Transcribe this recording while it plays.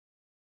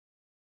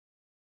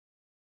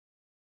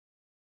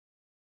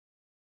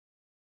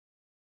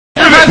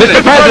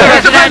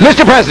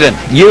Mr. President,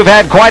 you've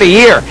had quite a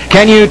year.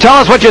 Can you tell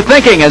us what you're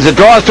thinking as it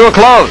draws to a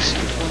close?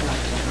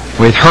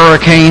 With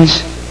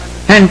hurricanes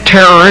and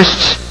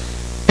terrorists,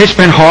 it's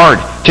been hard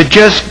to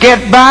just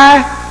get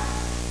by.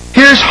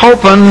 Here's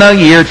hoping the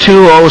year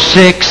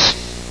 206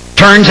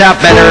 turns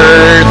out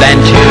better than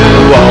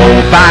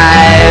 205.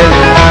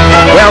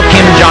 Well,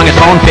 Kim Jong-un's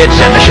phone fits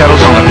and the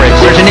shuttle's on the fritz.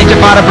 There's an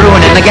intifada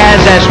brewing in the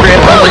Gaza Strip.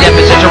 Rolling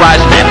deficits are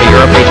rising and the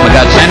Europe hates my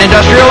guts. And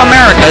industrial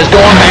America is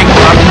going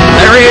bankrupt.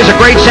 There is a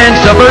great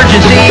sense of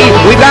urgency.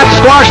 We've got to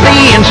squash the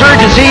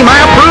insurgency. My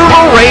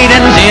approval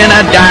rating's in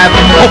a dive.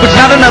 Hope it's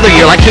not another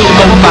year like 2005.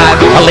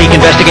 A leak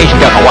investigation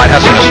got my White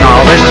House in a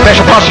snarl. There's a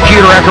special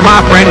prosecutor after my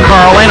friend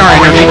Carl, and our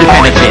energy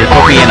dependency is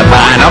put me in a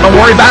bind. Now don't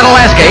worry about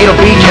Alaska, it'll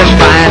be just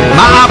fine.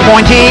 My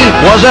appointee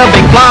was a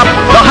big flop.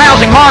 The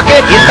housing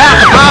market is about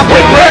to pop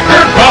with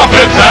record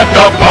profits at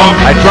the pump.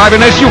 I drive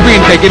an SUV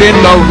and take it in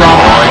the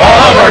rump.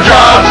 All of our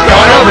jobs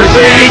gone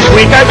overseas. Each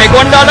week I make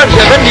 $1.73.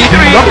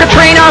 From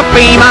Katrina,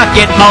 FEMA,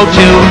 Gitmo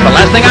 2. The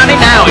last thing I need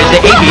now is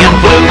the avian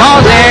flu.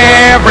 Cause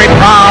every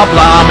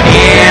problem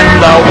in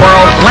the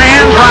world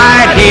lands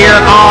right here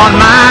on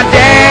my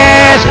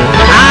desk.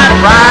 I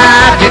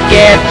tried to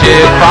get to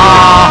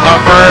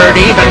Crawford,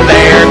 even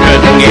there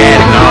couldn't get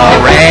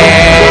no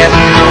rest.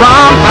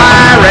 From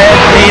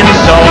pirates in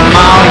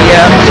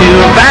Somalia to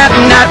that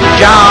nut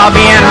job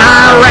in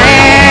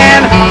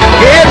Iran.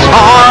 It's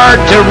hard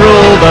to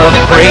rule the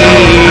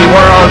free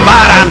world,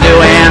 but I'm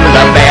doing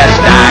the best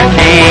I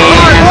can.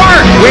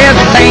 With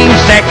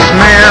same-sex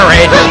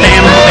marriage,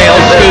 stem cell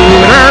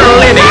scooter,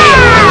 Libby,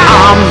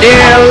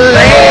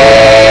 delay.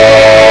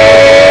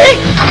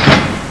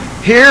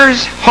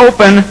 Here's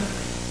hoping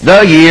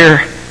the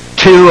year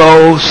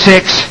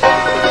 206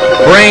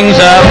 brings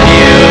a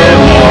few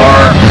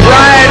more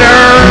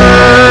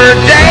brighter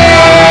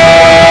days.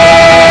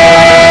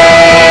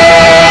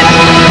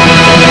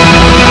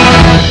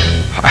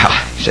 Wow,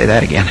 say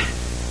that again.